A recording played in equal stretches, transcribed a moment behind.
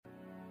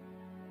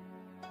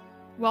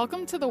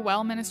Welcome to the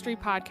Well Ministry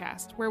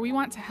Podcast, where we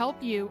want to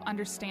help you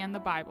understand the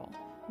Bible.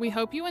 We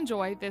hope you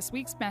enjoy this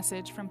week's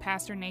message from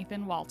Pastor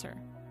Nathan Walter.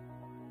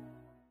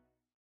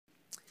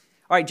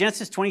 All right,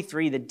 Genesis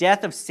 23, the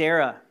death of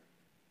Sarah.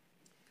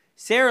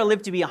 Sarah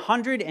lived to be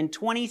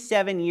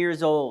 127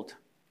 years old.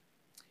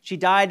 She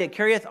died at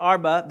Kiriath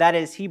Arba, that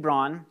is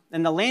Hebron,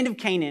 in the land of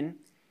Canaan,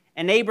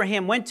 and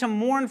Abraham went to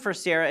mourn for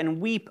Sarah and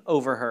weep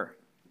over her.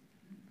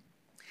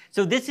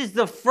 So this is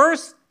the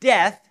first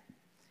death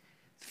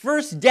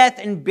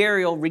and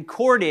burial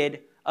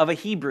recorded of a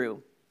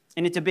Hebrew,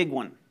 and it's a big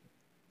one.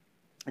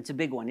 It's a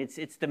big one. It's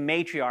the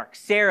matriarch.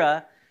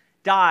 Sarah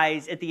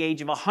dies at the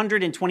age of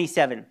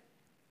 127.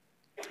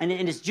 And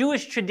in this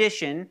Jewish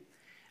tradition,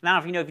 and I don't know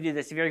if you know if you do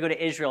this, if you ever go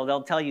to Israel,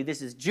 they'll tell you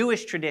this is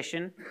Jewish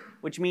tradition,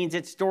 which means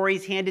it's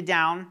stories handed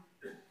down.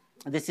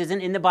 This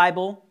isn't in the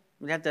Bible.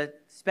 We have to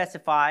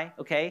specify,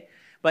 okay?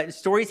 But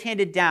stories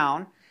handed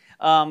down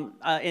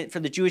for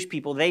the Jewish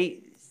people.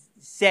 They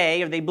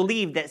say, or they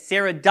believe, that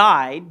Sarah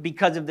died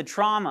because of the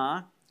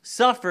trauma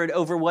suffered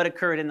over what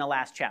occurred in the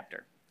last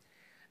chapter.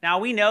 Now,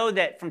 we know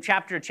that from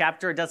chapter to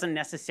chapter, it doesn't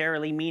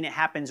necessarily mean it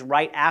happens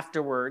right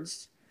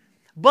afterwards,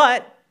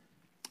 but,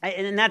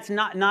 and that's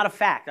not a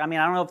fact. I mean,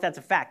 I don't know if that's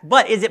a fact,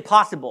 but is it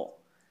possible?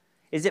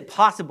 Is it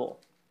possible?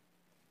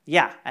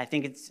 Yeah, I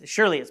think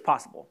surely it's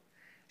possible.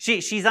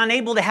 She's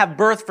unable to have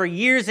birth for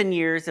years and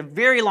years, a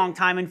very long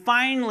time, and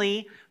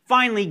finally,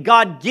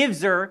 God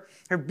gives her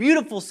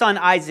beautiful son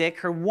Isaac,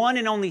 her one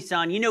and only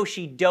son. You know,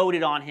 she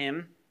doted on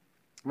him,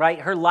 right?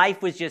 Her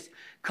life was just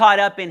caught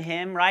up in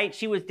him, right?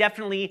 She was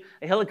definitely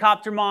a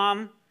helicopter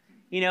mom.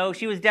 You know,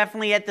 she was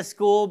definitely at the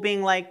school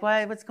being like,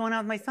 what's going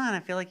on with my son? I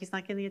feel like he's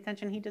not getting the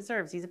attention he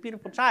deserves. He's a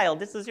beautiful child.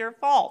 This is your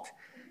fault.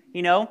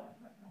 You know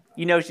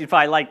she'd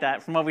probably like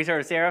that from what we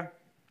heard of Sarah.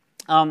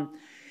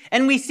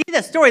 And we see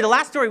the story. The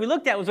last story we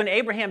looked at was when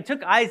Abraham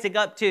took Isaac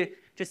up to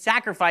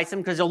sacrifice him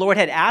because the Lord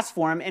had asked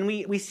for him. And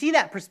we see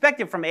that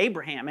perspective from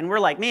Abraham. And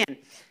we're like, man,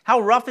 how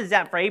rough is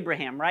that for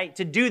Abraham, right?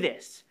 To do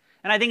this.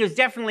 And I think it was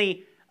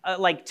definitely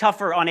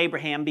tougher on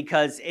Abraham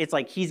because it's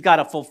like he's got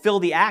to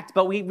fulfill the act.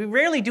 But we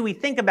rarely do we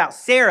think about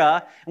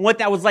Sarah and what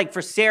that was like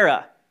for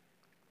Sarah.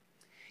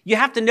 You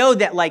have to know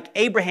that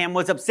Abraham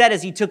was upset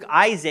as he took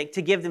Isaac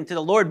to give them to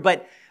the Lord.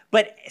 But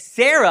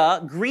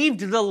Sarah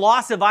grieved the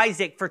loss of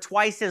Isaac for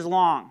twice as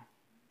long.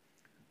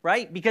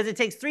 Right? Because it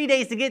takes 3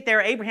 days to get there.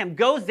 Abraham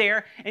goes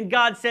there and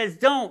God says,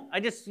 don't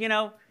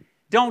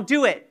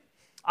do it.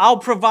 I'll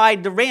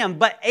provide the ram.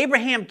 But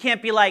Abraham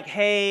can't be like,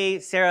 hey,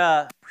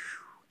 Sarah,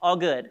 all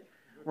good.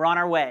 We're on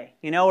our way.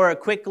 Or a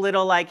quick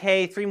little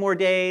hey, 3 more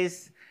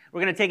days. We're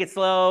going to take it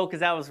slow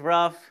because that was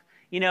rough.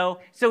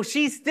 So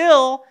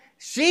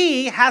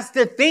she has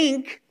to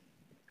think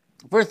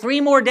for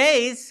 3 more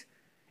days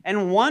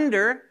and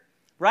wonder,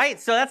 right?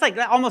 So that's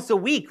almost a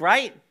week,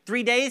 right?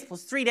 3 days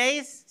plus 3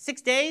 days,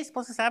 6 days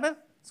plus a Sabbath.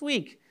 It's a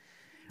week.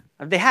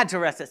 They had to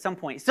rest at some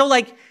point. So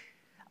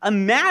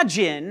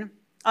imagine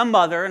a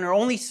mother and her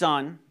only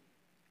son,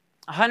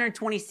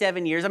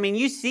 127 years. I mean,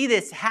 you see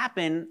this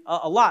happen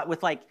a lot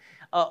with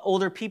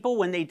older people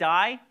when they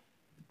die.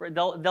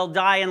 They'll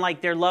die and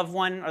their loved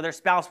one or their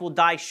spouse will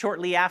die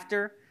shortly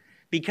after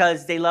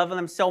because they love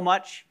them so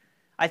much.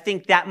 I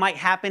think that might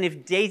happen.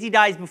 If Daisy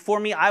dies before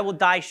me, I will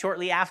die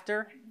shortly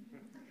after.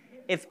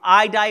 If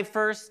I die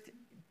first,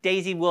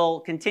 Daisy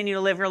will continue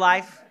to live her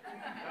life,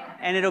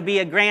 and it'll be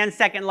a grand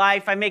second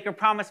life. I make her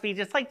promise me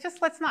just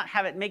let's not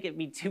make it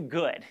be too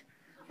good.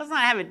 Let's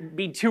not have it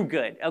be too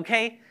good,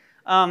 okay?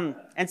 And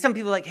some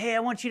people are like, hey, I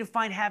want you to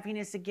find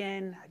happiness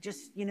again.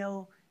 Just,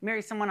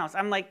 marry someone else.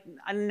 I'm like,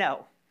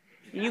 no.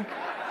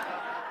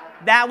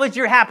 That was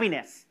your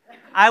happiness.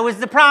 I was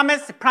the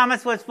promise. The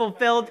promise was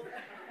fulfilled.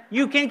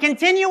 You can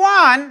continue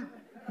on,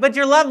 but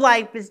your love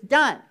life is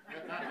done,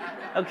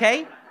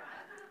 okay?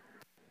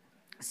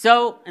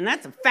 So, and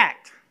that's a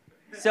fact.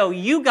 So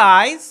you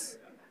guys,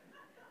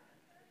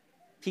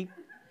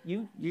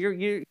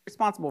 you're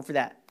responsible for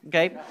that,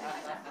 okay?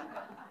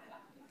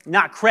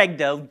 Not Craig,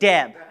 though.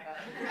 Deb.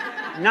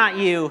 Not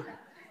you.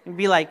 You'd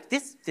be like,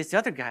 this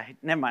other guy.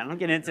 Never mind, I'm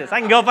getting into this.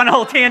 I can go off on a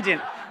whole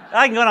tangent.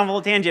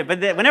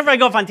 But whenever I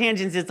go off on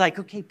tangents, it's like,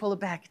 okay, pull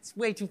it back. It's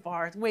way too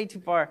far. It's way too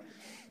far.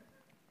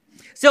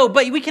 So,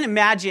 but we can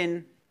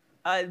imagine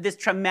this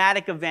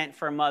traumatic event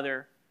for a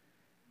mother.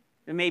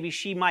 And maybe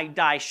she might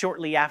die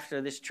shortly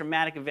after this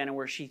traumatic event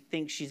where she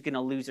thinks she's going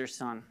to lose her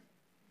son.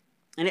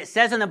 And it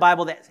says in the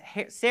Bible that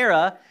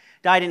Sarah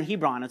died in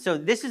Hebron. And so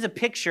this is a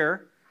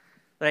picture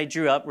that I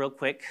drew up real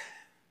quick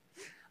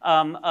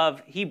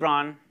of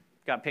Hebron.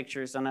 Got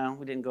pictures, I know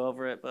we didn't go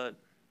over it, but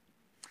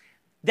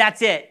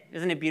that's it.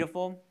 Isn't it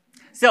beautiful?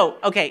 So,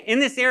 okay, in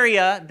this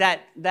area,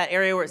 that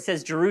area where it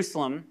says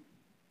Jerusalem,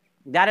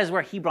 that is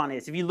where Hebron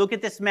is. If you look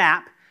at this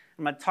map,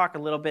 I'm going to talk a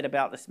little bit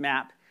about this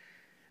map.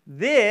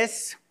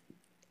 This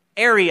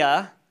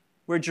area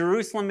where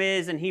Jerusalem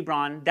is and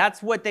Hebron,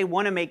 that's what they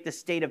want to make the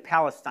state of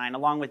Palestine,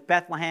 along with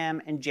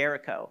Bethlehem and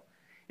Jericho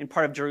in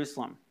part of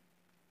Jerusalem.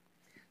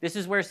 This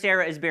is where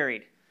Sarah is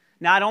buried.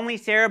 Not only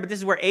Sarah, but this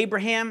is where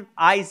Abraham,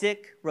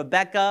 Isaac,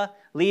 Rebekah,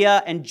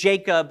 Leah, and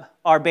Jacob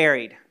are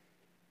buried.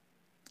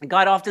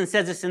 God often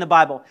says this in the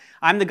Bible.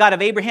 I'm the God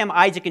of Abraham,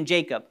 Isaac, and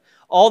Jacob.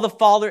 All the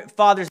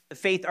fathers of the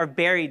faith are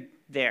buried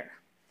there.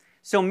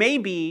 So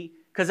maybe,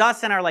 because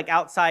us in our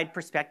outside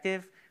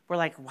perspective, we're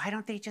like, why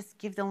don't they just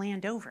give the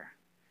land over?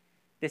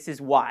 This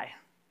is why.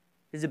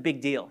 This is a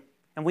big deal.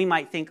 And we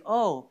might think,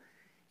 oh,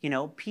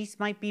 peace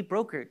might be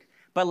brokered.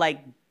 But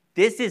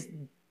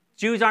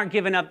Jews aren't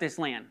giving up this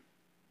land.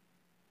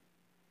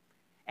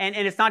 And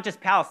it's not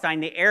just Palestine.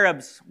 The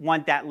Arabs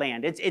want that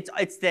land.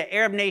 It's the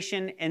Arab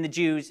nation and the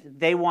Jews.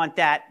 They want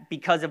that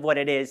because of what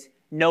it is.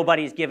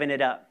 Nobody's giving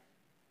it up.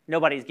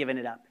 Nobody's giving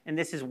it up. And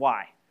this is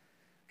why.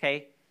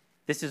 Okay?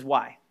 This is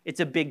why. It's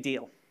a big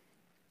deal.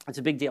 It's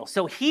a big deal.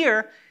 So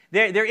here,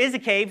 there is a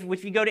cave.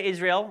 If you go to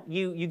Israel,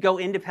 you go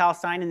into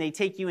Palestine, and they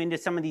take you into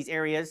some of these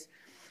areas.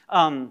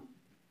 And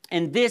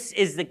this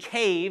is the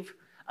cave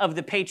of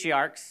the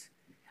patriarchs.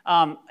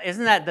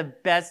 Isn't that the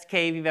best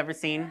cave you've ever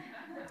seen?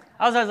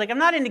 I was like, I'm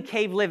not into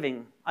cave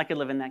living. I could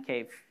live in that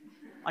cave.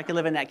 I could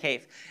live in that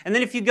cave. And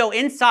then if you go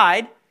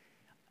inside,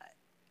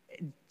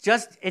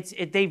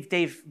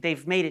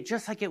 they've made it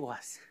just like it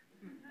was.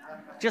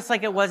 Just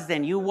like it was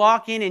then. You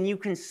walk in and you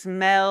can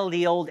smell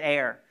the old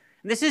air.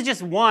 And this is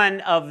just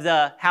one of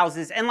the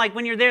houses. And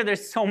when you're there,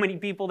 there's so many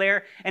people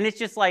there. And it's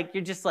just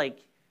you're just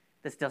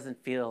this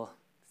doesn't feel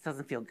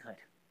good.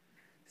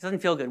 This doesn't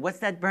feel good. What's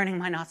that burning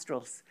my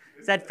nostrils?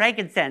 It's that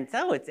frankincense.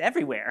 Oh, it's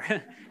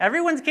everywhere.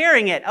 Everyone's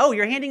carrying it. Oh,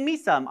 you're handing me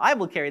some. I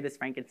will carry this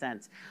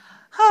frankincense.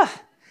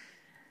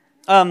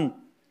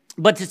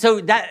 But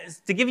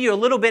to give you a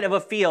little bit of a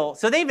feel,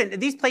 so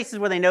these places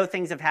where they know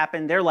things have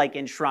happened, they're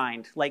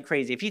enshrined like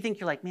crazy. If you think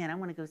you're man, I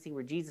want to go see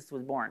where Jesus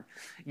was born,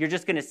 you're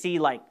just going to see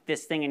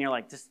this thing, and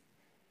you're this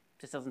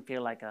doesn't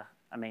feel like a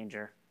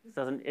manger.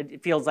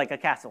 It feels like a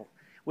castle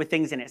with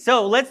things in it.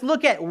 So let's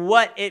look at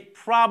what it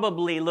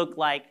probably looked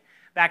like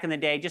back in the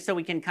day, just so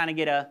we can kind of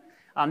get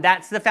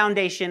that's the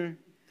foundation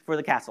for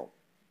the castle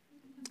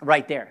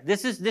right there.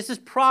 This is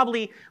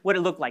probably what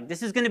it looked like.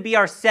 This is going to be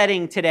our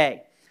setting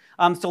today.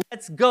 So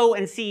let's go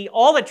and see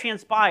all that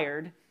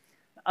transpired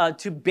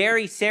to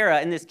bury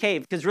Sarah in this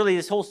cave, because really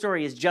this whole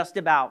story is just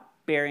about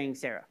burying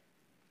Sarah.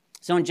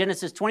 So in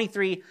Genesis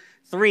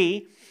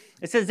 23:3,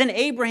 it says, Then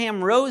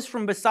Abraham rose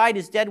from beside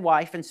his dead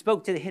wife and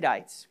spoke to the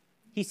Hittites.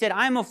 He said,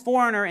 I am a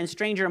foreigner and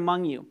stranger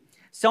among you.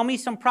 Sell me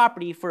some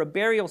property for a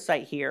burial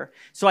site here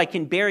so I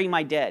can bury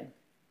my dead.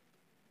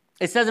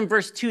 It says in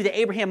verse 2 that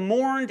Abraham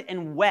mourned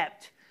and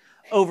wept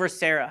over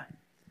Sarah.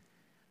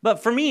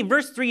 But for me,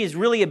 verse 3 is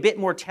really a bit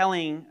more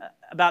telling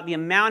about the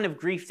amount of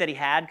grief that he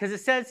had, because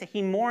it says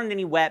he mourned and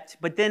he wept,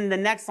 but then the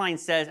next line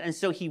says, and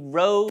so he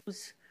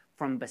rose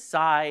from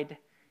beside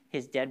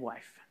his dead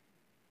wife.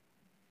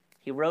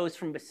 He rose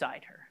from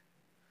beside her.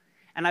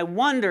 And I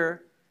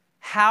wonder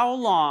how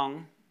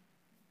long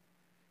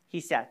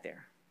he sat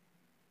there.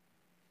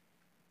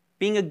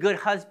 Being a good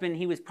husband,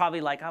 he was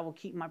probably like, I will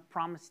keep my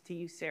promise to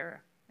you,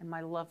 Sarah, and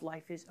my love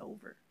life is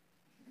over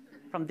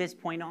from this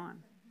point on,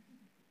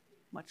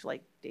 much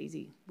like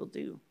Daisy will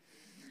do.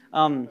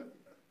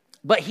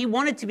 But he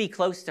wanted to be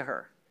close to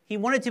her. He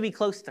wanted to be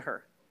close to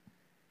her.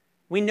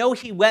 We know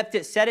he wept,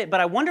 it said it,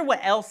 but I wonder what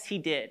else he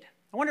did.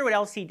 I wonder what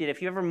else he did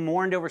if you ever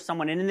mourned over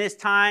someone. And in this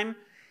time,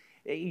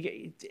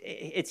 she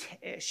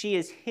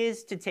is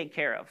his to take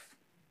care of.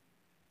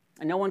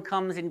 And no one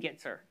comes and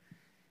gets her.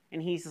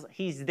 And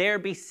he's there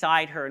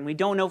beside her. And we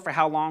don't know for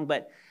how long,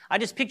 but I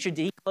just pictured,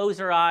 did he close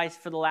her eyes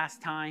for the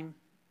last time?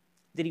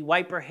 Did he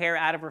wipe her hair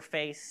out of her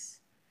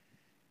face?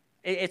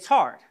 It's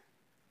hard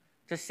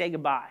to say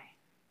goodbye.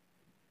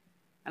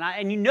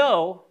 And you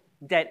know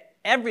that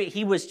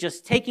he was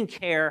just taking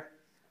care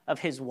of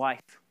his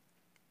wife.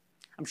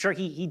 I'm sure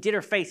he did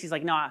her face. He's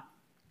like, no, I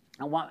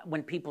want,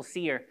 when people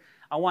see her,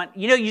 I want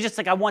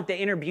the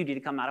inner beauty to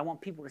come out. I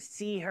want people to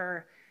see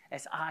her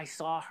as I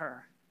saw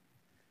her.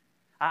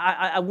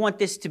 I want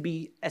this to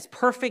be as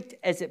perfect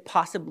as it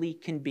possibly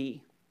can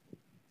be.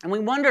 And we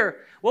wonder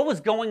what was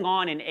going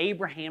on in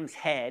Abraham's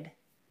head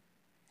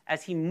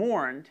as he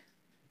mourned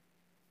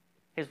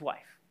his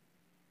wife.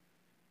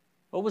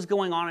 What was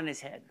going on in his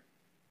head?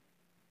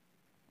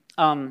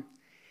 I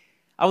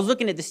was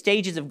looking at the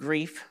stages of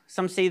grief.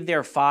 Some say there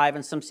are 5,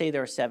 and some say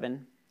there are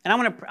 7. And I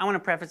want to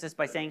preface this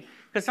by saying,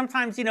 because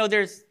sometimes they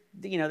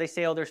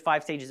say, there's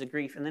 5 stages of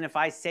grief, and then if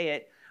I say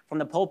it from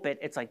the pulpit,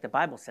 it's like the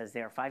Bible says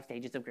there are 5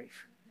 stages of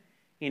grief,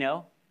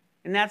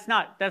 and that's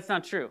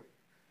not true.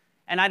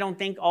 And I don't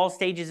think all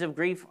stages of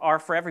grief are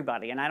for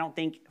everybody, and I don't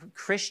think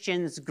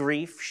Christians'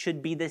 grief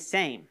should be the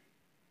same.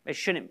 It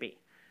shouldn't be.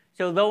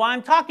 So though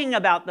I'm talking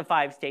about the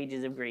 5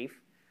 stages of grief,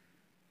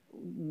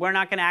 we're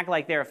not going to act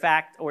like they're a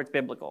fact or it's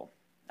biblical,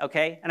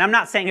 okay? And I'm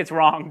not saying it's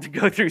wrong to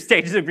go through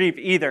stages of grief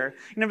either.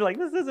 You're going to be like,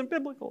 this isn't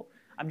biblical.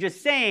 I'm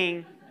just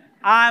saying,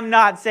 I'm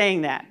not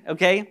saying that,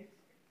 okay?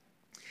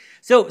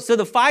 So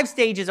the 5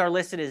 stages are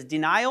listed as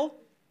denial,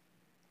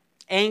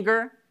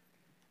 anger,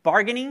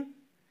 bargaining,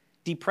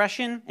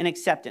 depression, and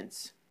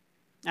acceptance.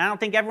 And I don't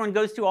think everyone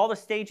goes through all the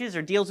stages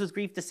or deals with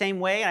grief the same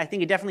way. And I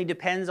think it definitely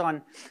depends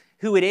on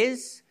who it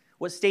is,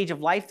 what stage of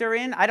life they're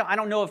in. I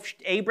don't know if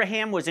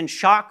Abraham was in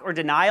shock or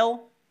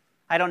denial.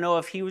 I don't know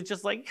if he was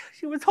just like,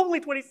 she was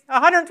only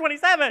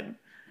 127,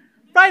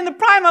 right in the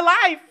prime of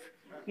life.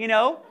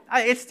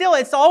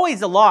 It's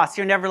always a loss.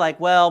 You're never like,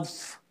 well,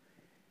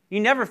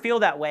 you never feel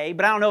that way.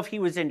 But I don't know if he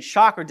was in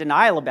shock or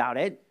denial about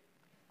it.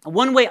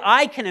 One way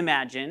I can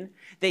imagine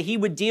that he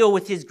would deal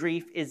with his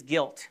grief is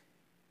guilt.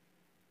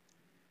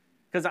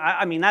 Because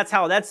that's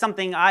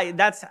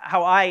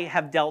how I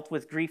have dealt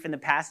with grief in the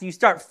past. You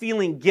start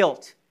feeling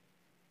guilt.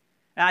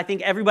 And I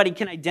think everybody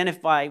can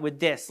identify with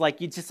this.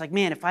 Like, you're just like,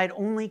 man, if I had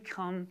only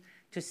come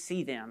to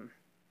see them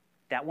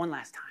that one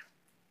last time.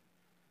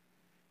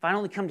 If I'd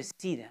only come to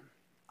see them,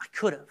 I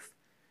could have.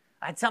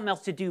 I had something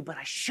else to do, but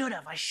I should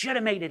have. I should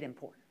have made it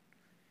important,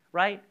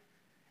 right?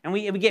 And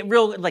we get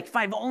real, like, if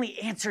I've only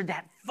answered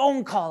that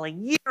phone call a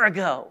year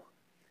ago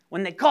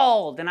when they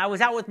called and I was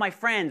out with my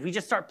friends, we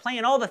just start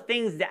playing all the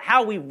things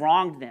how we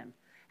wronged them,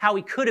 how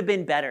we could have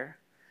been better,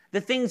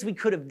 the things we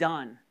could have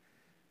done,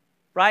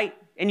 right?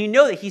 And you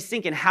know that he's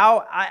thinking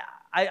how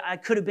I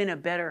could have been a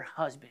better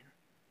husband.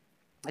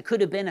 I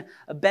could have been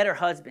a better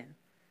husband.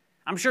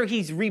 I'm sure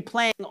he's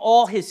replaying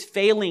all his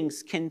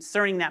failings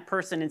concerning that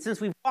person. And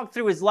since we've walked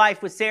through his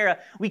life with Sarah,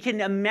 we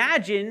can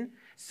imagine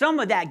some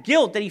of that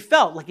guilt that he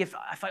felt. Like, if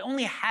I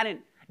only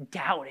hadn't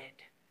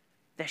doubted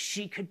that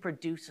she could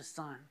produce a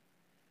son.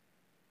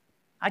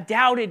 I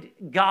doubted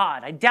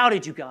God. I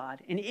doubted you,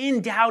 God. And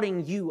in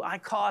doubting you, I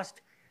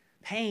caused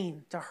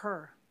pain to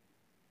her.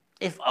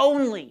 If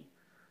only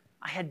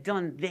I had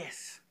done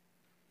this.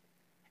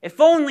 If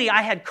only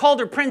I had called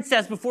her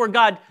princess before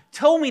God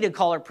told me to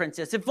call her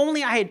princess. If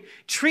only I had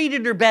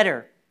treated her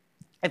better.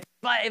 If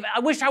I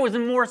wish I was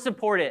more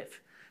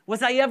supportive.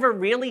 Was I ever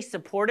really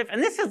supportive?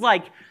 And this is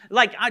like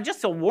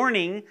just a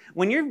warning.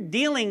 When you're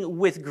dealing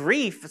with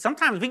grief,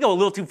 sometimes we go a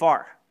little too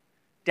far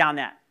down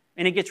that.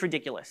 And it gets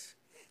ridiculous.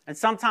 And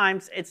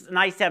sometimes it's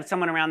nice to have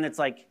someone around that's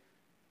like,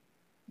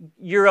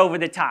 you're over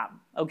the top,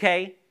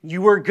 okay?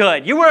 You were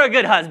good. You were a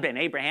good husband,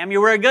 Abraham. You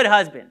were a good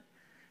husband.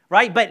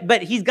 Right?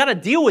 But he's got to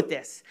deal with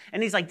this.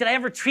 And he's like, did I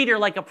ever treat her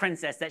like a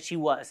princess that she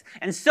was?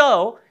 And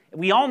so,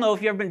 we all know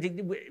if you've ever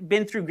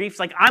been through grief, it's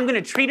like, I'm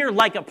going to treat her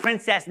like a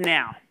princess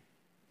now.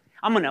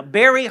 I'm going to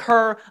bury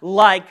her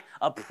like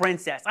a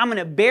princess. I'm going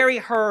to bury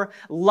her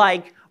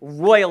like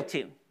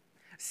royalty.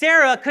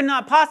 Sarah could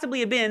not possibly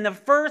have been the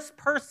first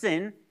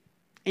person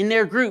in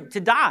their group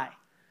to die.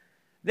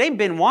 They've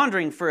been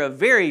wandering for a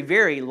very,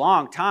 very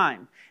long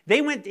time. They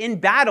went in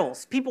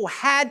battles. People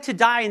had to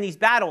die in these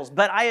battles,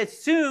 but I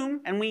assume,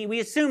 and we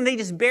assume they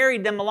just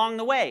buried them along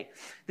the way.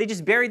 They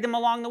just buried them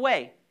along the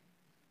way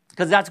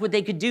because that's what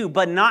they could do,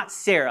 but not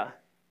Sarah.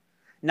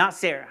 Not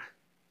Sarah.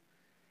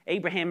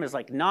 Abraham is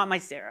like, not my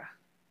Sarah.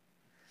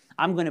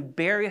 I'm going to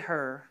bury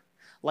her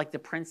like the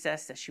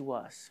princess that she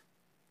was.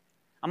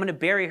 I'm going to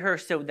bury her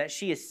so that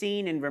she is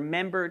seen and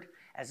remembered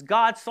as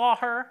God saw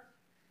her.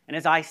 And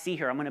as I see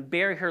her, I'm going to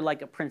bury her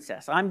like a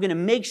princess. I'm going to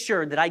make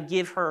sure that I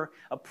give her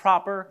a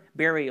proper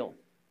burial.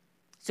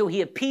 So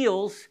he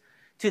appeals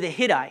to the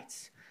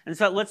Hittites. And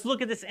so let's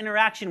look at this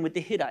interaction with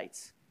the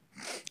Hittites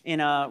in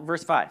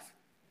verse 5.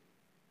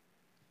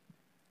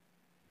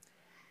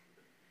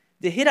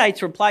 The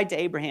Hittites replied to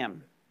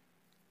Abraham,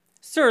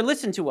 "Sir,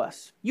 listen to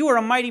us. You are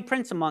a mighty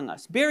prince among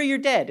us. Bury your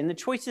dead in the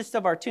choicest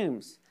of our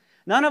tombs.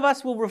 None of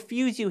us will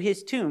refuse you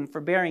his tomb for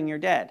burying your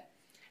dead."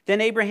 Then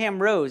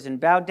Abraham rose and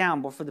bowed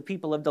down before the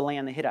people of the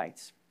land, the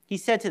Hittites. He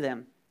said to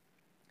them,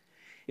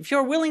 "If you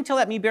are willing to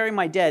let me bury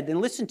my dead,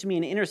 then listen to me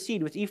and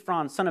intercede with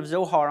Ephron, son of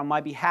Zohar, on my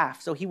behalf,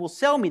 so he will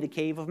sell me the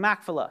cave of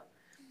Machpelah,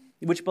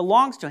 which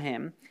belongs to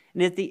him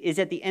and is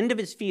at the end of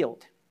his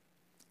field.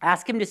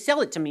 Ask him to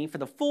sell it to me for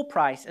the full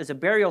price as a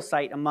burial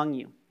site among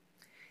you."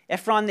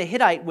 Ephron the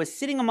Hittite was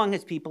sitting among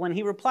his people, and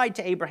he replied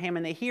to Abraham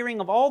in the hearing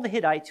of all the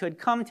Hittites who had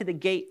come to the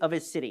gate of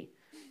his city.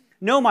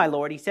 "No, my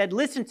lord," he said,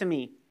 "listen to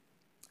me.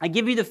 I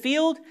give you the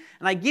field,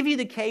 and I give you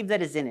the cave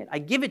that is in it. I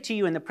give it to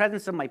you in the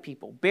presence of my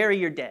people. Bury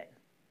your dead."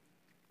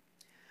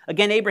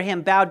 Again,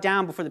 Abraham bowed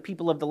down before the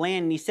people of the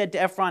land, and he said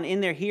to Ephron in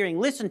their hearing,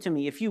 "Listen to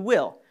me, if you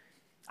will.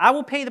 I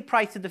will pay the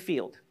price of the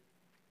field.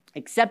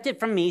 Accept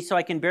it from me so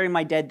I can bury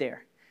my dead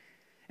there."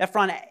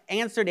 Ephron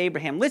answered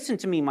Abraham, "Listen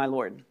to me, my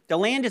lord. The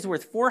land is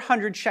worth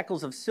 400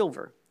 shekels of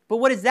silver. But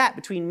what is that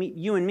between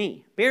you and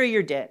me? Bury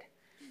your dead."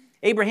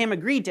 Abraham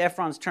agreed to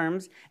Ephron's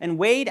terms and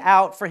weighed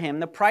out for him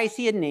the price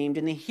he had named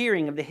in the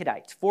hearing of the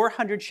Hittites,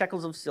 400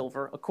 shekels of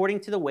silver,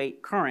 according to the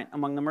weight current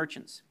among the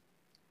merchants.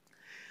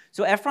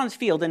 So Ephron's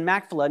field in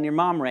Machpelah near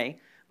Mamre,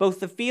 both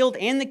the field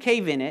and the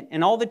cave in it,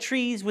 and all the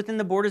trees within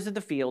the borders of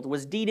the field,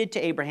 was deeded to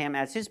Abraham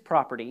as his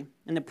property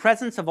in the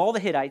presence of all the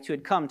Hittites who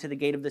had come to the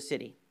gate of the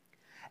city.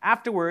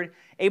 Afterward,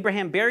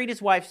 Abraham buried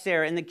his wife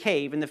Sarah in the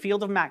cave in the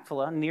field of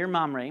Machpelah near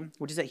Mamre,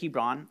 which is at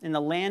Hebron, in the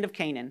land of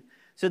Canaan.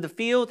 So the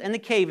field and the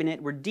cave in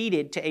it were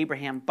deeded to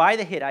Abraham by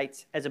the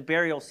Hittites as a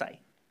burial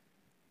site.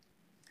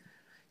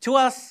 To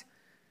us,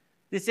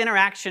 this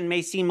interaction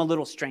may seem a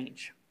little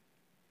strange.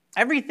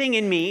 Everything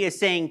in me is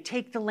saying,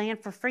 take the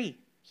land for free.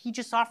 He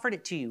just offered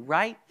it to you,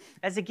 right?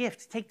 As a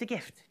gift. Take the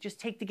gift. Just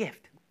take the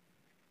gift.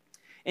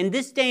 In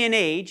this day and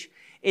age,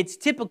 it's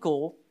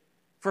typical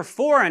for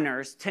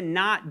foreigners to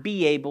not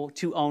be able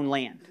to own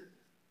land.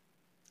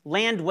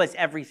 Land was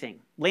everything.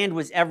 Land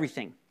was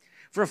everything.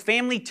 For a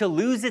family to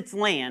lose its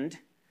land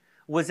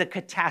was a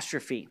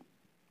catastrophe.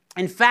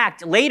 In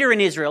fact, later in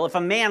Israel, if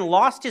a man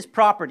lost his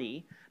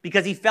property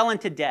because he fell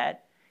into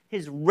debt,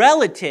 his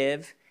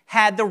relative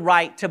had the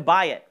right to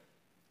buy it,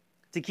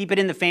 to keep it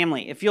in the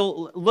family. If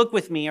you'll look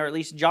with me, or at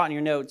least jot in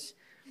your notes,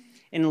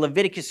 in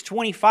Leviticus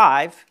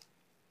 25,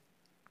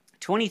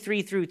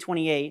 23 through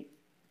 28,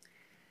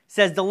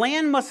 says, "The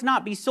land must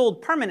not be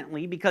sold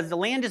permanently because the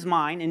land is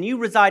mine, and you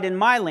reside in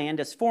my land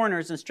as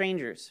foreigners and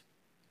strangers.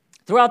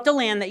 Throughout the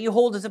land that you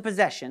hold as a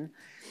possession,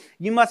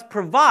 you must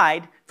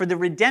provide for the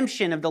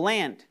redemption of the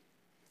land.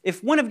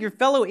 If one of your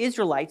fellow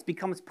Israelites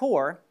becomes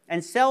poor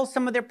and sells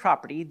some of their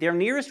property, their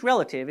nearest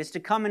relative is to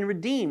come and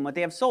redeem what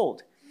they have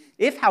sold.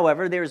 If,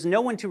 however, there is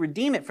no one to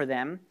redeem it for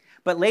them,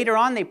 but later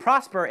on they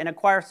prosper and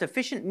acquire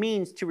sufficient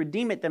means to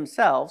redeem it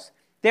themselves,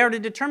 they are to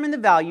determine the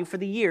value for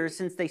the years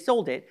since they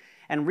sold it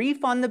and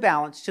refund the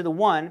balance to the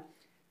one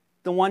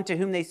to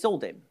whom they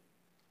sold it.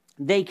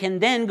 They can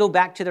then go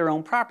back to their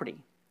own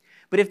property.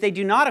 But if they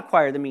do not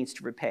acquire the means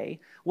to repay,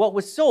 what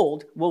was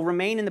sold will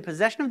remain in the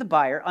possession of the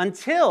buyer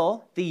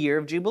until the year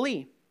of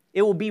Jubilee.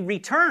 It will be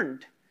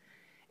returned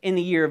in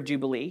the year of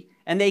Jubilee,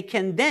 and they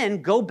can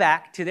then go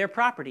back to their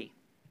property."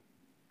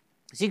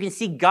 So you can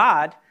see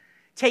God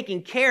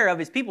taking care of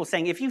his people,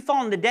 saying, if you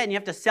fall into debt and you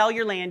have to sell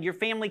your land, your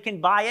family can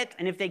buy it,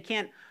 and if they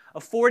can't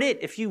afford it,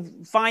 if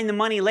you find the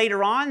money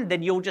later on,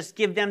 then you'll just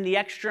give them the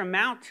extra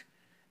amount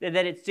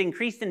that it's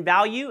increased in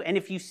value, and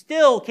if you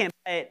still can't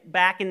buy it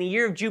back in the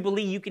year of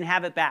Jubilee, you can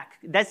have it back.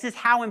 This is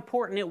how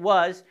important it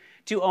was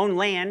to own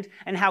land,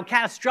 and how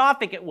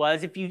catastrophic it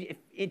was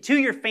to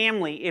your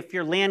family if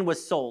your land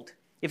was sold,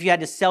 if you had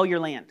to sell your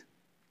land.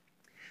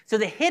 So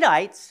the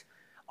Hittites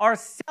are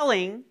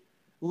selling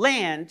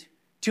land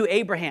to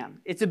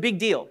Abraham. It's a big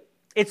deal.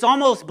 It's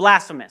almost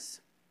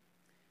blasphemous.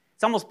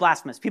 It's almost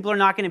blasphemous. People are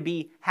not going to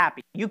be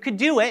happy. You could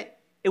do it.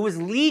 It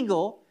was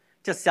legal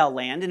to sell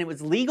land, and it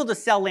was legal to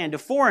sell land to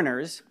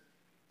foreigners,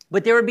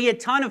 but there would be a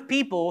ton of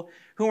people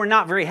who were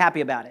not very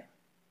happy about it.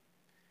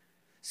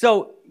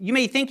 So you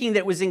may be thinking that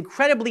it was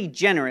incredibly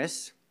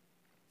generous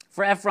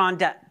for Ephron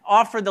to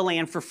offer the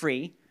land for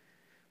free,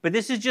 but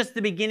this is just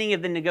the beginning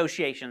of the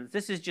negotiations.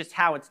 This is just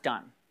how it's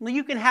done. Well,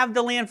 you can have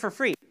the land for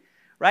free,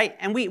 right?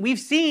 And we've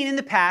seen in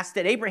the past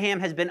that Abraham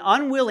has been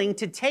unwilling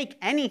to take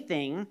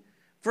anything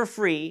for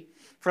free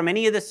from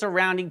any of the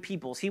surrounding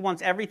peoples. He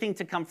wants everything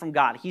to come from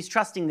God. He's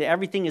trusting that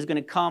everything is going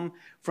to come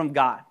from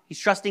God. He's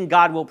trusting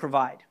God will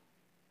provide.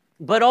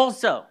 But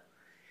also,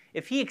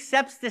 if he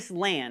accepts this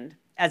land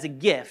as a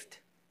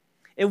gift,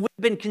 it would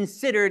have been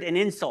considered an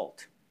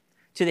insult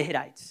to the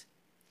Hittites.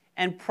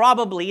 And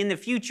probably in the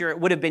future, it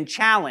would have been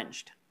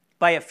challenged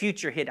by a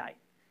future Hittite.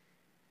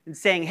 And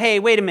saying, hey,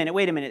 wait a minute.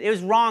 It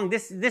was wrong.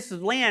 This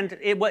land,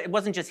 it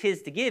wasn't just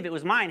his to give. It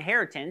was my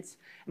inheritance.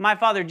 My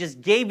father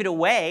just gave it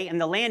away, and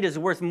the land is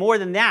worth more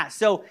than that.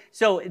 So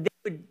they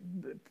would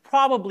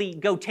probably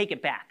go take it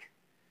back.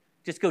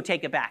 Just go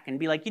take it back and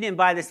be like, you didn't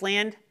buy this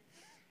land.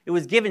 It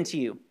was given to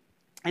you.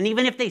 And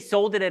even if they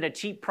sold it at a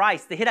cheap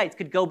price, the Hittites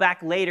could go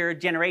back later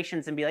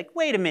generations and be like,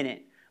 wait a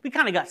minute. We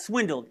kind of got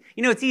swindled.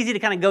 You know, it's easy to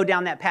kind of go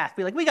down that path.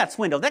 Be like, we got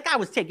swindled. That guy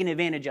was taking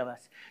advantage of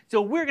us.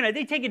 So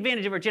they take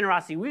advantage of our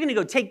generosity. We're going to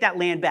go take that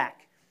land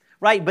back,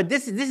 right? But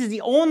this is the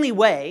only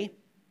way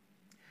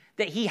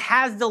that he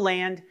has the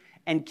land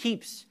and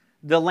keeps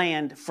the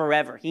land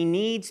forever. He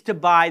needs to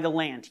buy the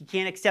land. He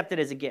can't accept it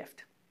as a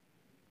gift.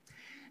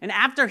 And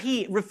after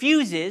he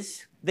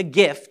refuses the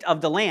gift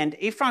of the land,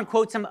 Ephron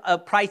quotes him a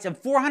price of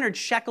 400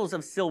 shekels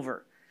of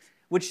silver,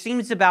 which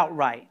seems about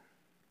right.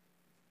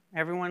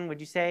 Everyone, would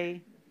you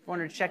say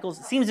 400 shekels?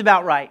 It seems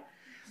about right.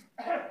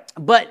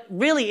 But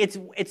really,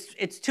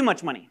 it's too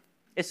much money.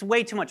 It's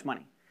way too much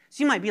money.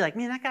 So you might be like,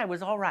 man, that guy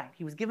was all right.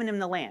 He was giving him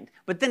the land.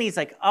 But then he's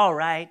like, all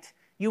right,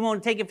 you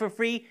won't take it for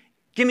free?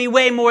 Give me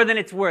way more than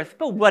it's worth.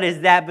 But what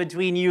is that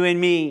between you and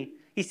me?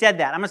 He said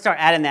that. I'm going to start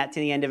adding that to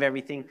the end of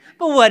everything.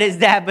 But what is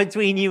that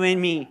between you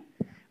and me?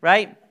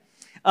 Right?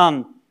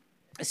 And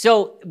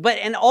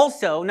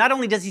also, not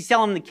only does he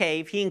sell him the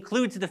cave, he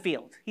includes the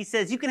field. He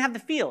says, you can have the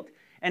field.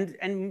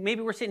 And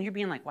maybe we're sitting here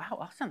being like, wow,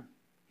 awesome.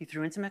 He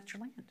threw in some extra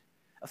land.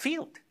 A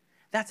field.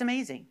 That's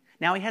amazing.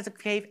 Now he has a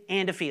cave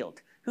and a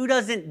field. Who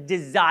doesn't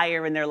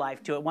desire in their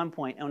life to at one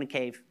point own a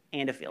cave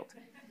and a field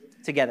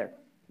together?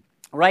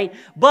 Right?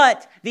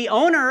 But the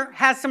owner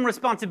has some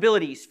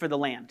responsibilities for the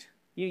land.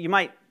 You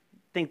might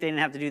think they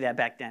didn't have to do that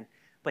back then,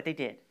 but they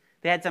did.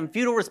 They had some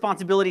feudal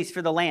responsibilities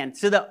for the land.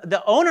 So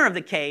the owner of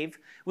the cave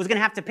was going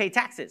to have to pay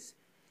taxes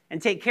and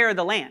take care of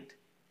the land.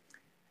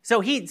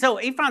 So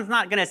Ephron's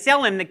not going to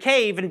sell him the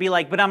cave and be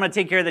like, but I'm going to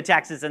take care of the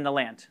taxes and the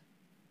land.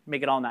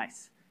 Make it all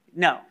nice.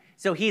 No.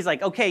 So he's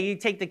like, okay, you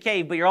take the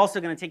cave, but you're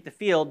also going to take the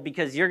field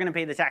because you're going to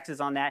pay the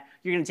taxes on that.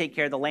 You're going to take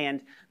care of the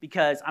land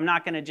because I'm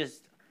not going to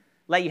just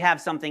let you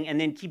have something and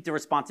then keep the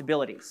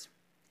responsibilities.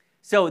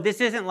 So this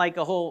isn't like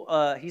a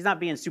whole, he's not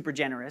being super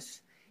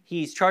generous.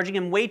 He's charging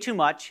him way too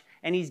much,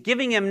 And he's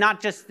giving him not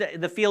just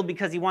the field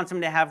because he wants him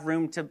to have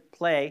room to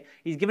play.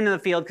 He's giving him the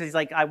field because he's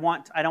like, I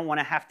don't want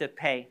to have to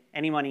pay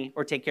any money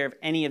or take care of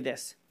any of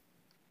this.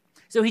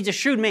 So he's a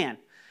shrewd man.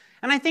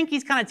 And I think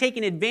he's kind of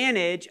taking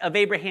advantage of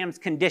Abraham's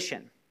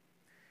condition.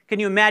 Can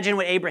you imagine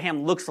what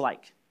Abraham looks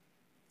like?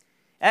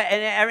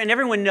 And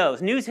everyone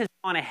knows, news has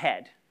gone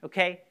ahead,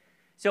 okay?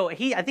 So I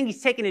think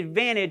he's taking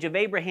advantage of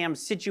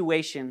Abraham's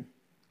situation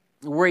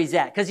where he's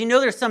at. Because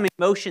there's some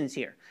emotions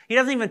here. He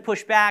doesn't even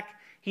push back.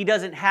 He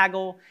doesn't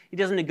haggle. He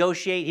doesn't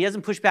negotiate. He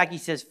doesn't push back. He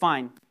says,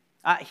 fine.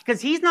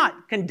 Because he's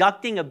not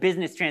conducting a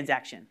business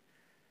transaction.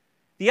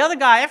 The other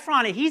guy,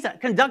 Ephron, he's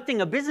conducting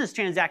a business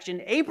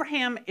transaction.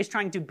 Abraham is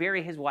trying to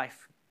bury his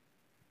wife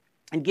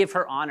and give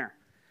her honor.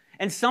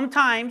 And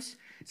sometimes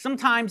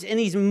in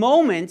these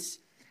moments,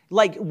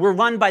 like we're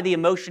run by the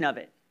emotion of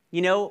it.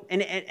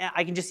 And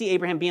I can just see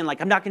Abraham being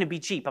like, I'm not going to be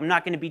cheap. I'm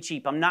not going to be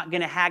cheap. I'm not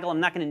going to haggle. I'm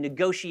not going to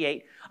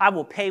negotiate. I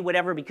will pay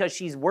whatever because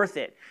she's worth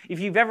it. If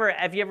you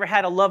ever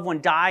had a loved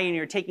one die and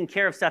you're taking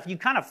care of stuff, you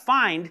kind of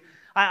find,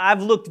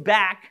 I've looked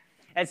back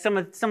at some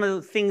of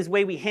the things,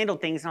 way we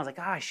handled things, and I was like,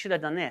 I should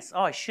have done this.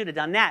 I should have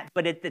done that.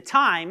 But at the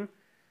time,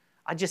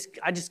 I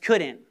just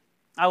couldn't.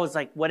 I was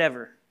like,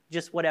 whatever,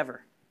 just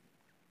whatever.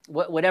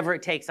 Whatever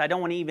it takes. I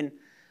don't want to even,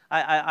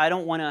 I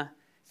don't want to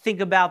think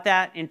about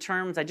that in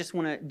terms. I just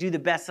want to do the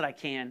best that I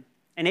can.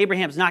 And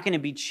Abraham's not going to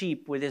be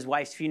cheap with his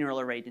wife's funeral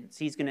arrangements.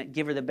 He's going to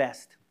give her the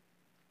best.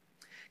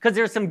 Because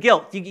there's some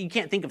guilt. You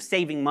can't think of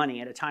saving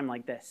money at a time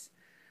like this,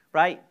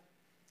 right?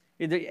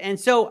 And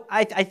so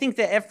I think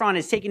that Ephron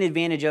is taking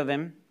advantage of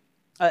him,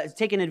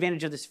 taking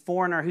advantage of this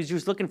foreigner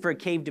who's looking for a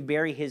cave to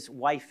bury his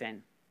wife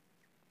in.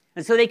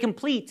 And so they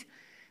complete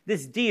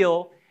this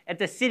deal at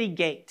the city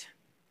gate.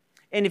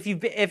 And if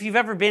you've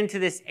ever been to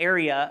this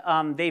area,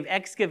 they've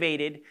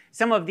excavated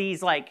some of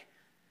these like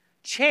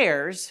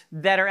chairs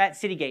that are at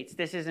city gates.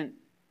 This isn't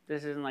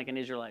like an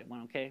Israelite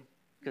one, okay?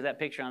 Because that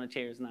picture on the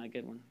chair is not a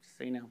good one, just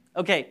so you know.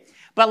 Okay,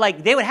 but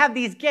like they would have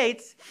these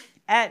gates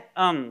at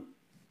the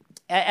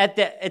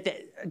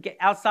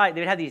outside.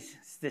 They would have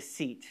this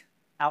seat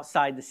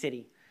outside the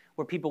city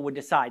where people would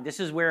decide.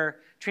 This is where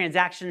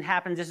transaction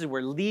happens. This is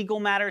where legal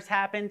matters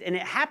happened. And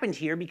it happened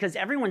here because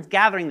everyone's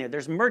gathering there.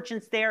 There's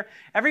merchants there.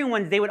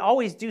 They would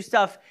always do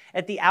stuff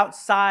at the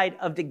outside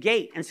of the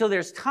gate. And so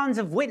there's tons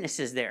of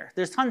witnesses there.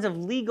 There's tons of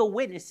legal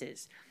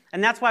witnesses.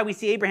 And that's why we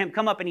see Abraham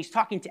come up and he's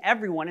talking to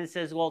everyone and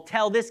says, well,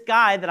 tell this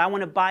guy that I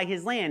want to buy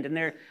his land. And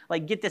they're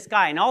like, get this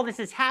guy. And all this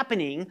is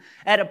happening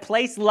at a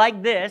place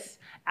like this,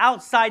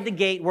 outside the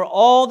gate, where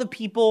all the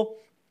people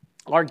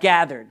are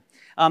gathered.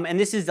 And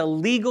this is a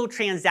legal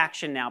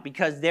transaction now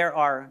because there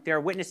are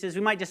witnesses.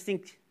 We might just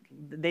think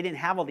they didn't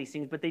have all these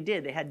things, but they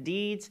did. They had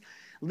deeds,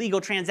 legal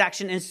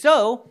transaction. And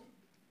so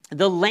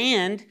the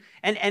land,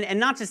 and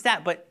not just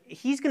that, but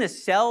he's going to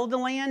sell the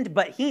land,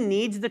 but he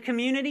needs the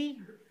community.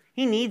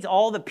 He needs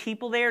all the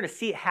people there to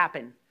see it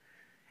happen.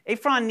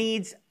 Ephron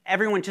needs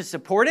everyone to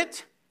support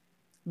it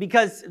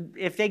because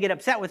if they get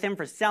upset with him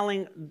for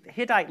selling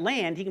Hittite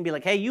land, he can be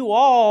like, hey, you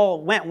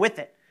all went with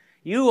it.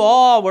 You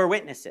all were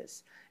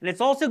witnesses. And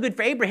it's also good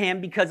for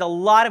Abraham because a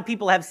lot of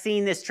people have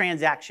seen this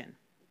transaction.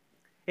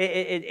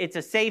 It's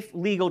a safe,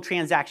 legal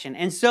transaction.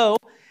 And so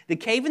the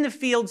cave and the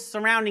fields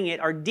surrounding it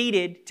are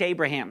deeded to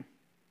Abraham.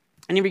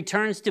 And he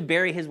returns to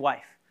bury his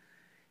wife,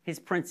 his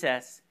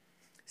princess,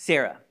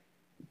 Sarah.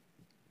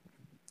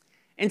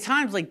 In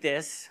times like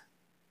this,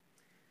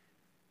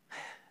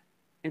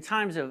 in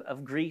times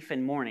of grief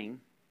and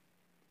mourning,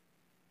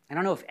 I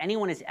don't know if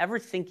anyone is ever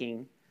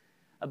thinking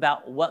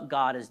about what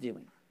God is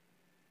doing.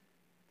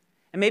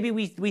 And maybe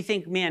we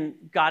think, man,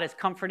 God is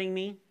comforting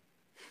me.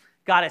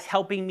 God is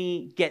helping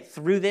me get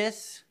through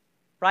this,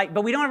 right?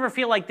 But we don't ever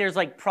feel like there's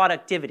like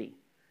productivity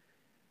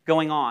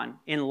going on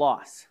in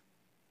loss.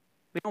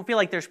 We don't feel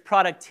like there's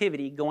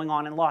productivity going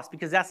on in loss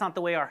because that's not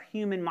the way our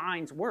human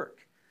minds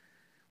work.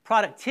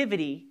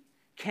 Productivity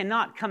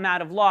cannot come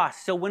out of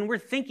loss. So when we're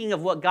thinking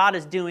of what God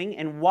is doing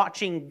and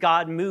watching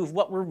God move,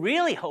 what we're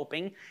really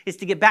hoping is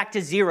to get back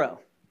to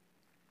zero.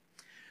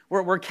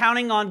 We're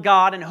counting on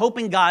God and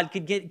hoping God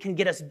can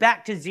get us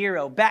back to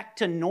zero, back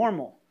to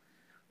normal,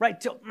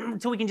 right? Till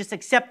we can just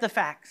accept the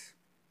facts.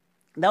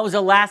 That was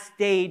the last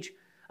stage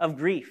of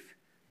grief,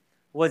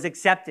 was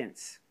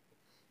acceptance,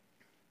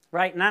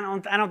 right? And I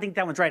don't think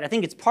that one's right. I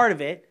think it's part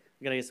of it.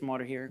 I gotta get some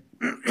water here.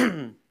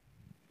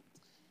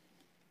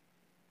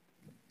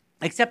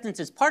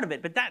 Acceptance is part of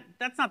it, but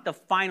that's not the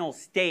final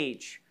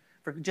stage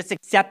for just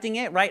accepting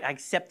it, right? I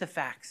accept the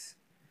facts.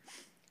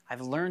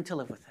 I've learned to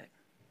live with it.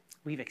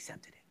 We've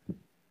accepted it.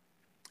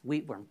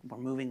 We're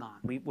moving on.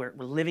 We're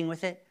living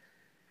with it.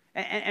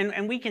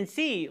 And we can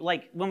see,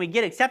 like, when we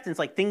get acceptance,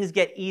 like, things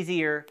get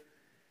easier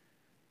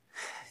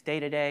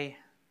day to day,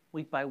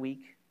 week by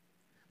week,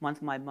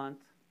 month by month,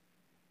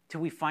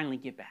 till we finally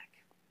get back.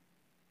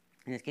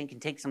 And it can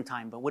take some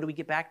time, but what do we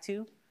get back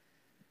to?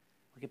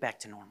 We get back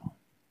to normal.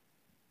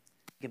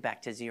 We get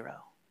back to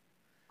zero.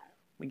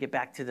 We get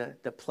back to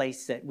the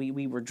place that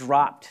we were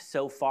dropped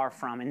so far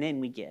from, and then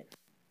we get,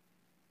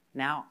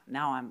 now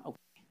I'm okay.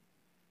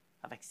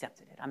 I've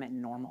accepted it. I'm at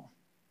normal.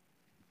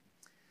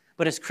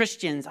 But as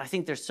Christians, I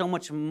think there's so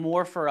much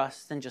more for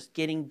us than just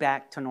getting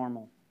back to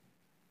normal.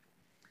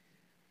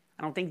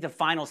 I don't think the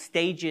final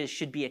stages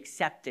should be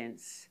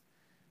acceptance,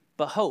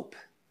 but hope.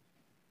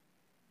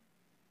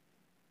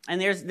 And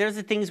there's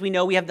the things we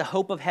know. We have the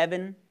hope of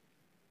heaven.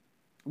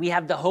 We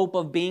have the hope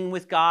of being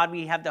with God.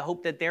 We have the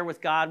hope that they're with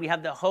God. We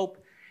have the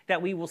hope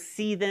that we will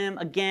see them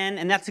again,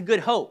 and that's a good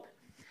hope.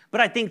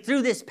 But I think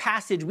through this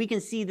passage, we can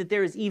see that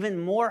there is even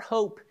more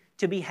hope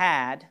to be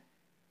had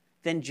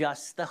than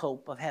just the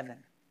hope of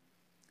heaven.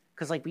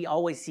 Because like we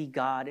always see,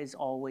 God is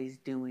always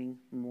doing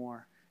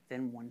more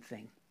than one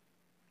thing.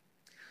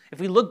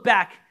 If we look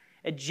back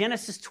at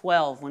Genesis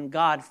 12, when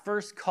God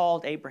first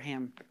called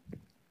Abraham,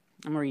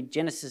 I'm going to read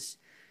Genesis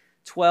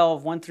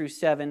 12, 1 through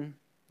 7,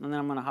 and then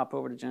I'm going to hop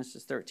over to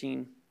Genesis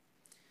 13.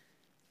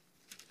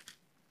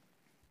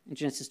 In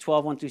Genesis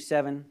 12, 1 through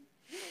 7,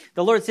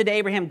 the Lord said to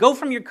Abraham, "Go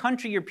from your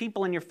country, your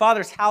people, and your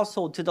father's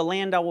household to the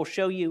land I will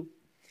show you.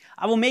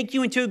 I will make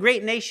you into a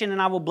great nation, and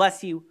I will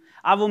bless you.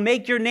 I will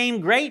make your name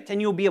great,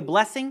 and you will be a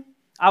blessing.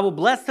 I will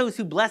bless those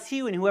who bless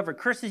you, and whoever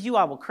curses you,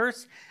 I will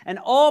curse. And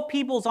all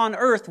peoples on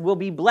earth will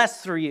be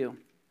blessed through you."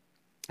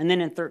 And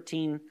then in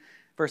 13,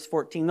 verse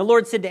 14, the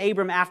Lord said to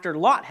Abram after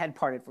Lot had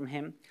parted from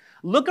him,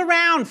 "Look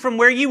around from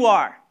where you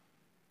are.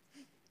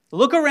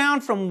 Look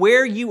around from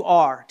where you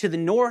are to the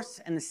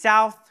north and the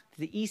south, to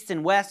the east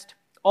and west.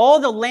 All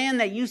the land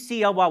that you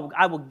see, I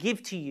will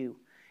give to you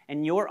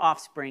and your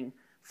offspring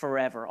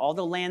forever." All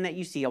the land that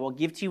you see, I will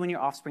give to you and your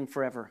offspring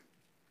forever.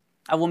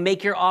 "I will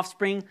make your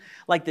offspring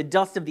like the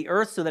dust of the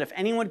earth, so that if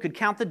anyone could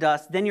count the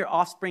dust, then your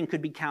offspring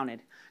could be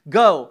counted.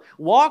 Go,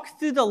 walk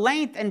through the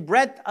length and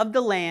breadth of the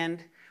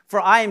land,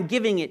 for I am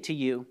giving it to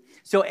you."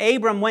 So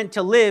Abram went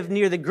to live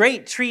near the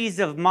great trees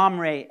of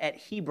Mamre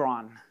at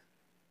Hebron,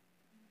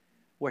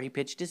 where he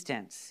pitched his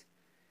tents,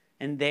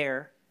 and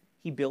there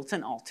he built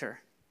an altar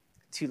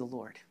to the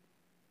Lord.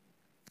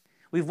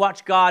 We've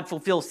watched God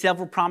fulfill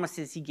several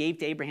promises he gave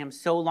to Abraham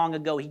so long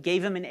ago. He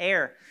gave him an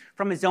heir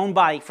from his own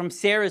body, from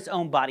Sarah's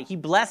own body. He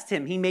blessed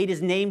him. He made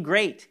his name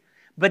great.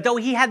 But though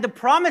he had the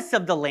promise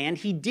of the land,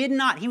 he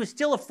was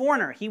still a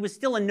foreigner. He was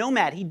still a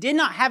nomad. He did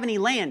not have any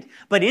land.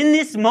 But in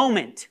this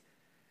moment,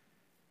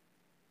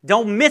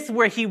 don't miss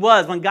where he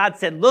was when God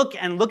said, look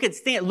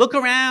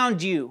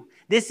around you.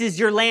 This is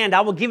your land. I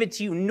will give it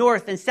to you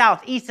north and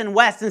south, east and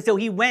west. And so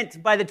he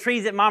went by the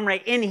trees at Mamre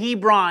in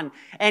Hebron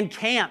and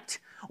camped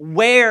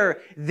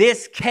where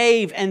this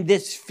cave and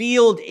this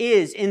field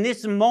is. In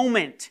this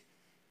moment,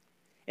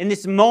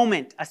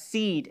 a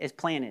seed is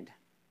planted.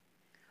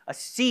 A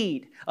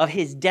seed of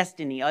his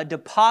destiny. A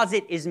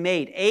deposit is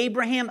made.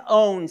 Abraham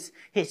owns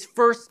his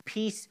first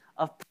piece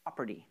of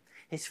property.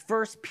 His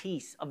first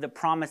piece of the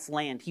promised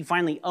land. He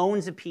finally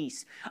owns a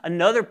piece.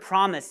 Another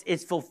promise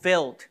is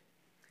fulfilled.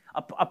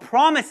 A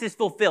promise is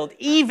fulfilled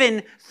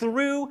even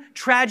through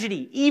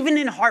tragedy, even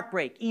in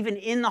heartbreak, even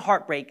in the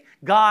heartbreak.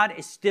 God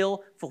is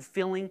still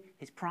fulfilling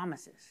his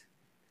promises.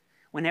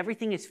 When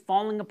everything is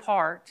falling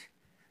apart,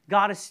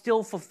 God is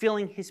still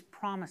fulfilling his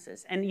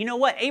promises. And you know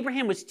what?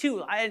 Abraham was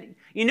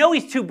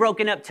he's too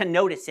broken up to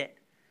notice it.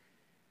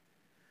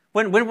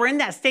 When we're in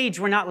that stage,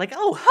 we're not like,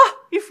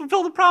 you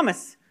fulfilled the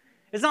promise.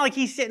 It's not like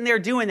he's sitting there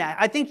doing that.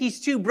 I think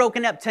he's too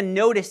broken up to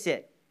notice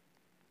it.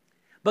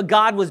 But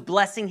God was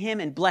blessing him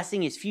and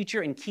blessing his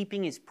future and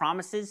keeping his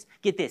promises.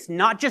 Get this,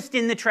 not just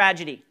in the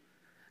tragedy.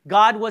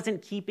 God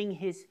wasn't keeping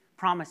his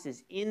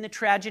promises in the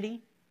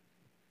tragedy,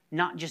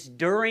 not just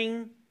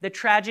during the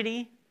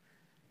tragedy,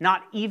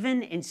 not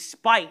even in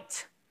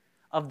spite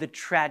of the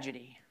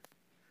tragedy.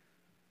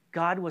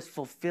 God was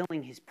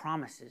fulfilling his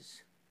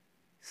promises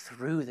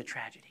through the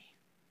tragedy.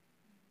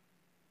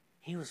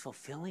 He was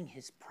fulfilling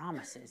his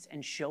promises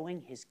and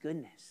showing his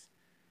goodness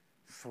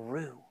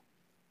through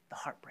the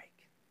heartbreak.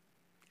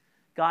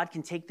 God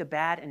can take the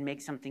bad and make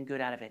something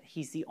good out of it.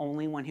 He's the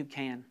only one who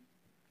can.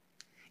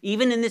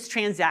 Even in this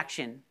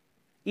transaction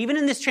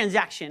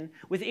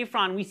with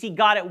Ephron, we see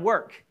God at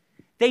work.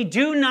 They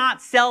do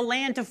not sell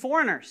land to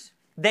foreigners.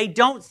 They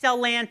don't sell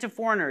land to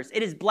foreigners.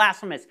 It is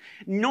blasphemous.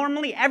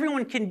 Normally,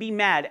 everyone can be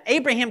mad.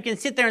 Abraham can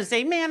sit there and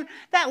say, man,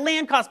 that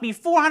land cost me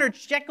 400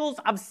 shekels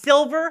of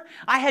silver.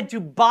 I had to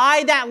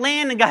buy that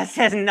land. And God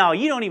says, no,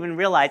 you don't even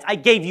realize I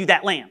gave you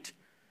that land.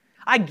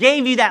 I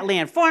gave you that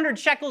land. 400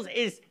 shekels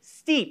is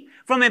steep.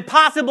 From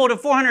impossible to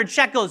 400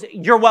 shekels,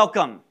 you're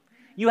welcome.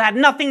 You had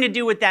nothing to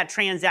do with that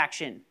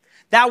transaction.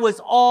 That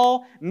was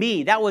all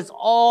me. That was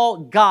all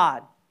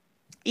God.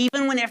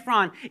 Even when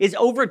Ephron is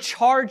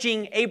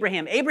overcharging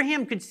Abraham,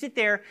 Abraham could sit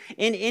there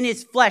in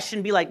his flesh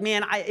and be like,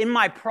 man, in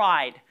my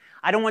pride,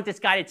 I don't want this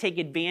guy to take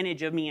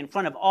advantage of me in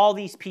front of all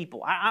these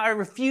people. I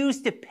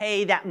refuse to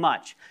pay that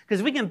much.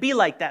 Because we can be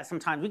like that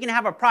sometimes. We can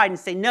have our pride and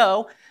say,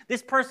 no,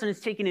 this person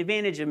is taking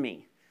advantage of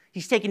me.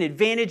 He's taking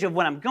advantage of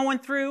what I'm going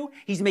through.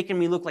 He's making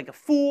me look like a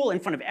fool in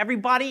front of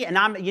everybody.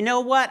 And you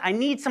know what? I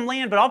need some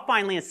land, but I'll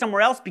find land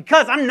somewhere else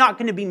because I'm not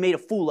going to be made a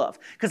fool of.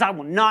 Because I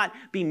will not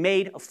be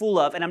made a fool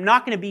of. And I'm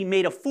not going to be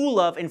made a fool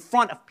of in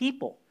front of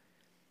people.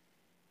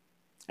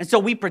 And so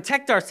we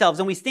protect ourselves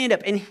and we stand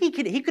up. And he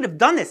could have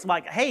done this.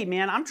 Like, hey,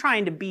 man, I'm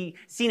trying to be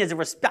seen as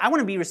I want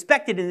to be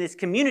respected in this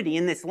community,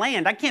 in this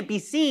land. I can't be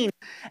seen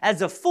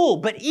as a fool.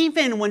 But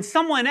even when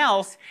someone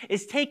else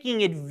is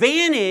taking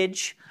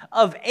advantage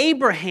of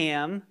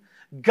Abraham,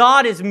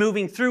 God is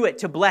moving through it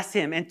to bless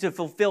him and to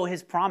fulfill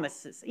his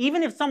promises.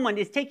 Even if someone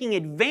is taking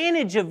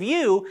advantage of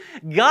you,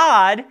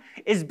 God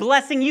is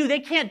blessing you. They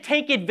can't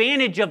take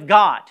advantage of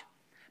God.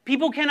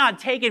 People cannot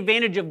take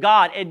advantage of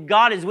God, and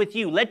God is with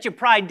you. Let your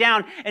pride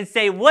down and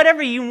say,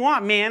 whatever you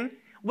want, man.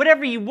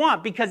 Whatever you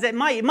want, because I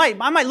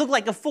might look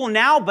like a fool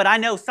now, but I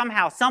know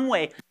somehow, some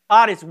way,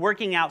 God is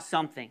working out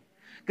something.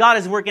 God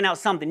is working out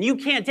something. You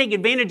can't take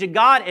advantage of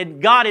God,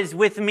 and God is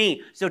with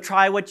me. So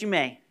try what you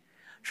may.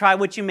 Try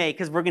what you may,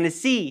 because we're going to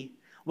see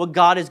what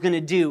God is going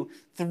to do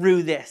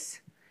through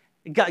this.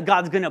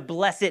 God's going to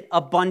bless it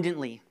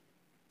abundantly.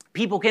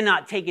 People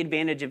cannot take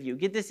advantage of you.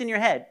 Get this in your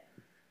head.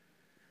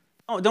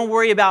 Oh, don't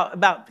worry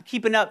about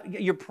keeping up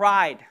your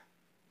pride,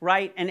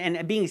 right?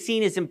 And being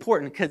seen is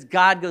important because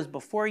God goes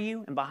before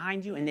you and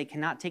behind you, and they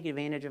cannot take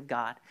advantage of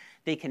God.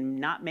 They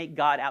cannot make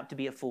God out to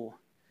be a fool.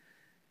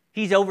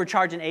 He's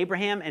overcharging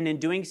Abraham, and in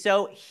doing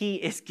so, he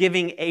is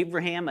giving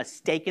Abraham a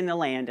stake in the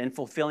land and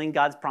fulfilling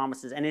God's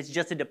promises. And it's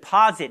just a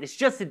deposit. It's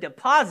just a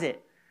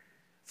deposit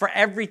for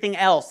everything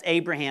else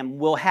Abraham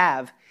will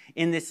have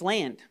in this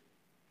land.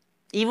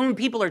 Even when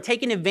people are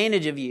taking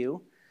advantage of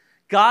you,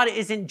 God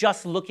isn't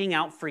just looking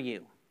out for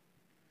you.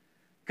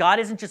 God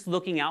isn't just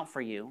looking out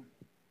for you.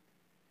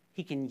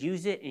 He can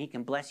use it and he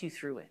can bless you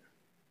through it.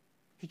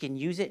 He can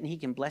use it and he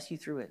can bless you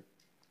through it.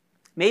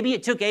 Maybe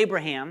it took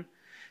Abraham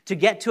to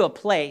get to a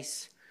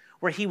place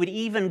where he would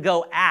even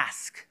go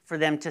ask for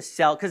them to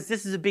sell, because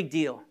this is a big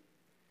deal.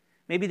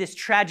 Maybe this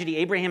tragedy,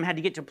 Abraham had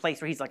to get to a place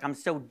where he's like, I'm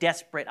so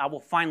desperate, I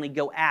will finally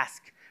go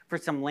ask for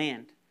some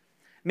land.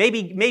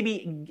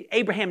 Maybe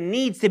Abraham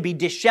needs to be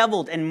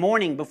disheveled and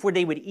mourning before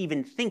they would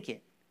even think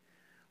it,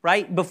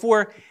 right?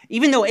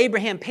 Even though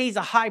Abraham pays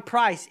a high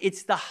price,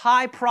 it's the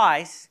high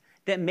price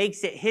that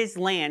makes it his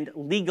land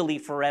legally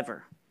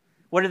forever.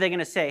 What are they going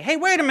to say? Hey,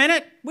 wait a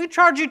minute. We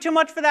charge you too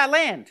much for that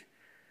land.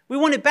 We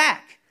want it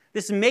back.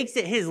 This makes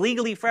it his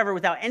legally forever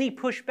without any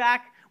pushback,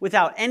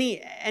 without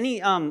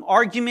any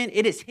argument.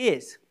 It is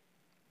his.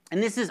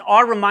 And this is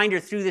our reminder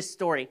through this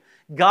story.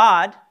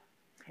 God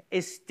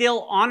is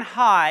still on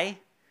high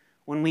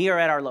when we are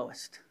at our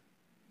lowest.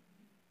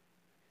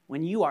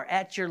 When you are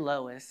at your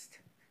lowest,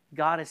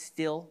 God is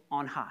still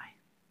on high.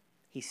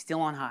 He's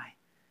still on high.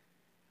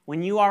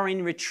 When you are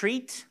in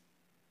retreat,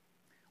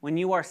 when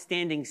you are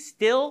standing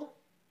still,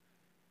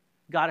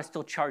 God is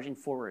still charging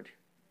forward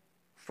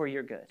for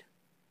your good.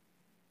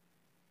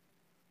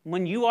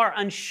 When you are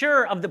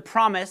unsure of the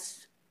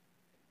promise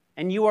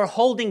and you are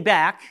holding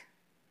back,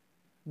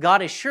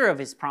 God is sure of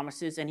his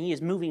promises and he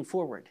is moving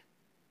forward.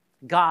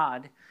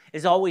 God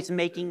is always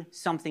making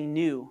something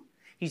new.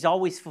 He's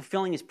always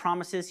fulfilling his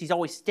promises. He's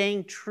always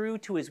staying true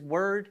to his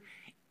word,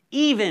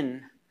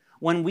 even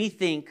when we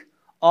think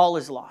all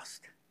is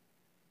lost.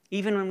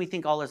 Even when we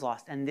think all is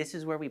lost. And this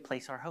is where we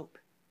place our hope.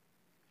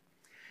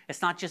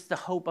 It's not just the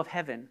hope of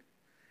heaven.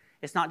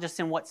 It's not just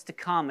in what's to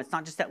come. It's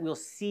not just that we'll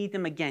see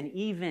them again.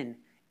 Even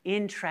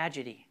in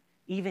tragedy,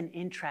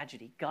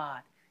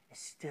 God is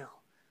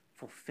still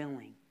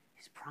fulfilling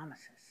his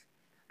promises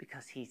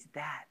because he's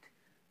that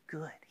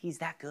good. He's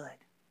that good.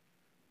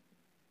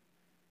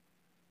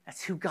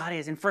 That's who God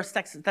is. In 1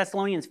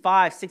 Thessalonians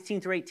 5,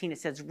 16 through 18, it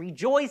says,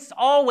 rejoice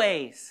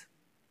always.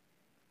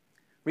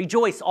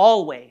 Rejoice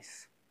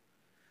always.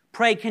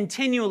 Pray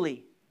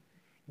continually.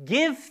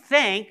 Give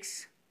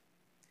thanks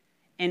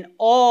in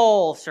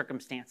all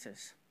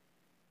circumstances.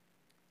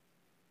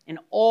 In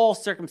all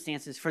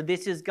circumstances, for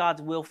this is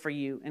God's will for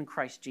you in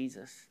Christ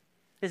Jesus.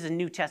 This is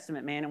New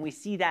Testament, man, and we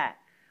see that.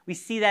 We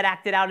see that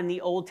acted out in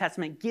the Old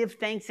Testament. Give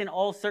thanks in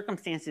all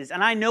circumstances.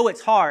 And I know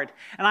it's hard.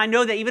 And I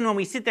know that even when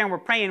we sit there and we're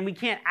praying, we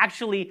can't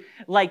actually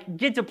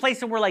get to a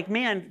place where we're like,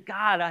 man,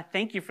 God, I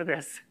thank you for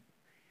this.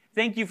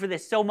 Thank you for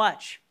this so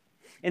much.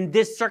 In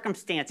this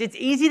circumstance. It's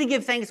easy to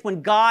give thanks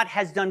when God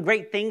has done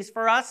great things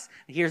for us.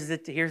 Here's the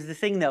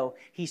thing, though.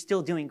 He's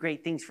still doing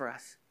great things for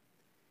us.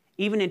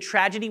 Even in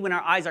tragedy, when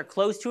our eyes are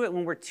closed to it,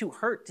 when we're too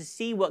hurt to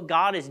see what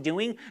God is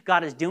doing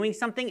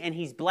something, and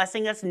he's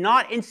blessing us,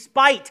 not in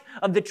spite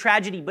of the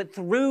tragedy, but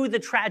through the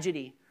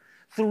tragedy.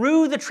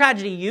 Through the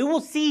tragedy, you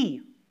will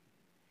see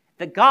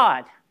that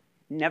God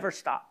never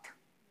stopped.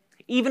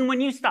 Even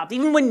when you stopped,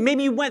 even when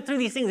maybe you went through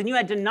these things and you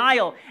had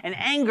denial and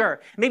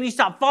anger, maybe you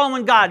stopped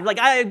following God. Like,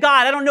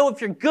 God, I don't know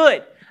if you're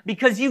good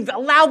because you've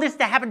allowed this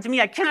to happen to me.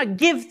 I cannot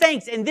give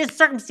thanks in this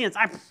circumstance.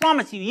 I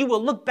promise you, you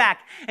will look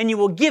back and you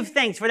will give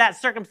thanks for that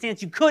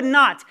circumstance. You could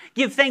not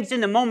give thanks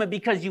in the moment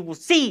because you will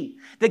see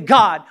that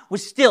God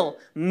was still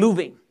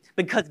moving,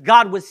 because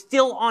God was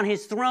still on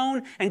his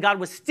throne and God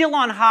was still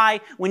on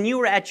high when you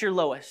were at your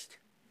lowest.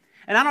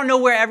 And I don't know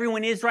where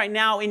everyone is right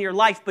now in your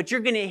life, but you're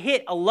going to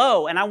hit a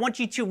low. And I want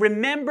you to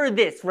remember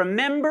this.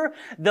 Remember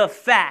the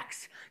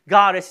facts.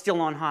 God is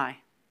still on high.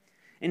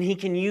 And he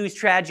can use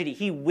tragedy.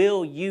 He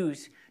will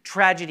use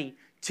tragedy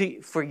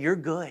for your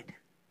good.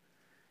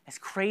 As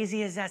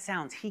crazy as that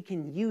sounds, he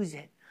can use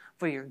it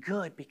for your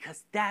good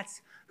because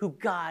that's who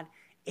God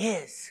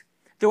is.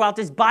 Throughout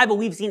this Bible,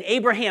 we've seen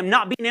Abraham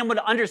not being able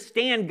to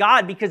understand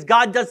God because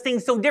God does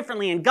things so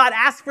differently and God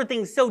asks for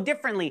things so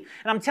differently.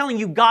 And I'm telling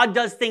you, God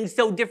does things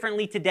so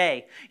differently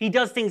today. He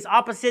does things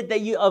opposite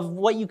of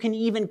what you can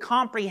even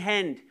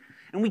comprehend.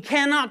 And we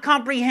cannot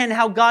comprehend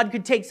how God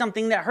could take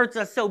something that hurts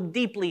us so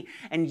deeply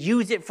and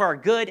use it for our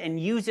good and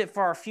use it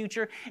for our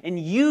future and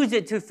use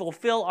it to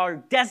fulfill our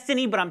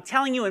destiny. But I'm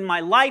telling you, in my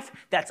life,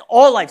 that's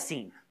all I've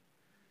seen.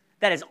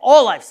 That is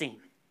all I've seen.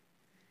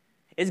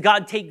 Is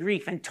God take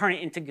grief and turn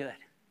it into good.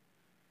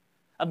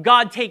 Of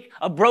God take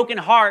a broken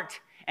heart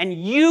and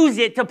use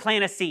it to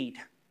plant a seed.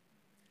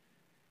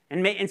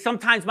 And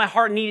sometimes my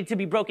heart needed to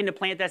be broken to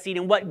plant that seed.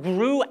 And what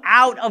grew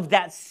out of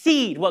that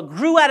seed,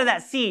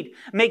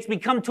 makes me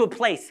come to a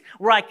place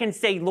where I can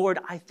say, Lord,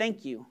 I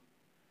thank you.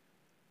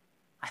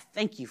 I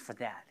thank you for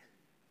that.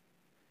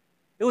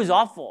 It was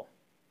awful.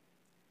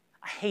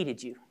 I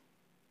hated you.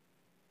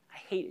 I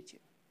hated you.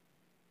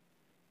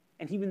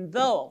 And even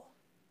though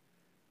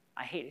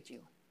I hated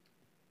you,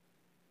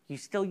 you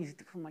still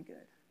used it for my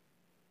good.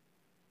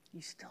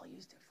 You still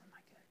used it for my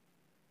good.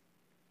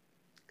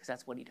 Because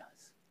that's what he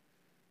does.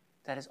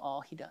 That is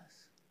all he does.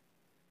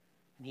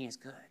 And he is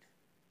good.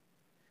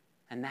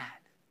 And that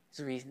is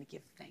a reason to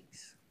give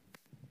thanks.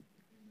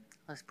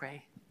 Let's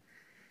pray.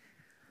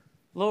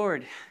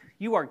 Lord,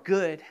 you are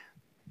good.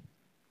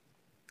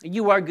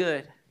 You are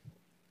good.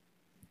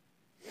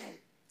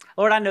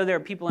 Lord, I know there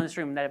are people in this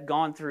room that have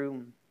gone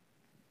through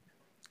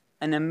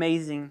an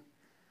amazing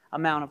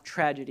amount of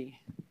tragedy.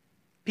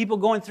 People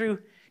going through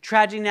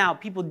tragedy now.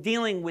 People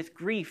dealing with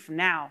grief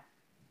now.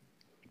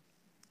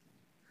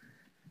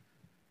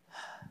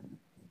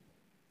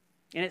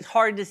 And it's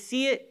hard to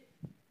see it.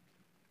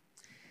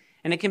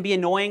 And it can be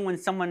annoying when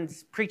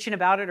someone's preaching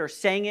about it or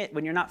saying it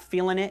when you're not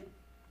feeling it.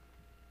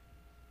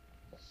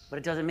 But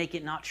it doesn't make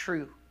it not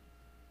true.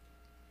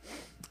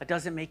 It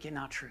doesn't make it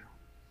not true.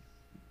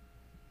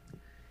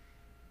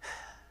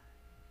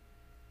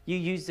 You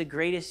use the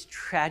greatest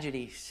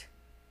tragedies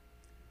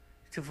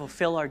to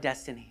fulfill our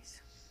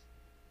destinies.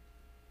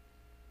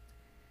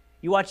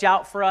 You watch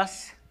out for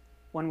us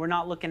when we're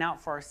not looking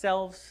out for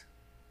ourselves.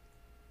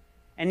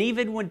 And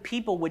even when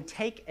people would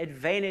take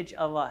advantage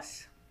of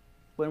us,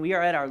 when we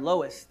are at our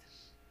lowest,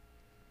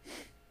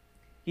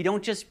 you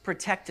don't just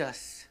protect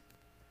us,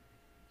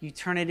 you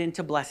turn it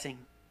into blessing.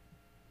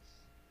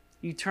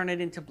 You turn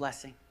it into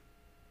blessing.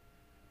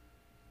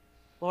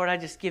 Lord, I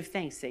just give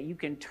thanks that you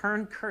can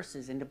turn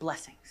curses into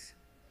blessings.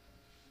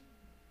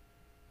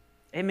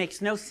 It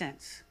makes no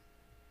sense.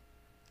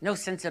 No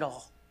sense at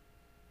all.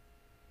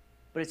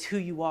 But it's who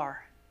you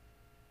are.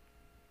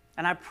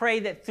 And I pray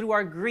that through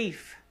our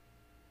grief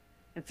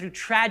and through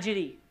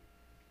tragedy,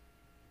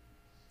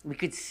 we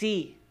could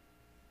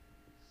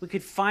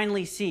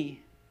finally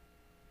see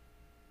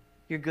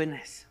your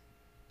goodness.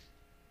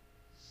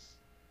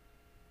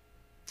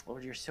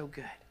 Lord, you're so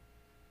good.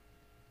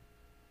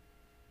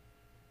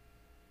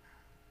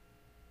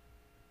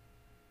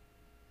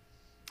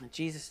 In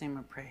Jesus' name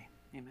I pray.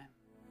 Amen.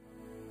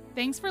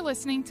 Thanks for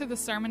listening to the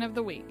Sermon of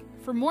the Week.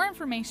 For more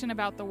information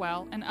about The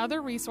Well and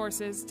other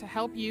resources to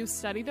help you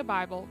study the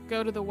Bible,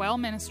 go to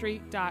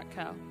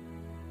thewellministry.co.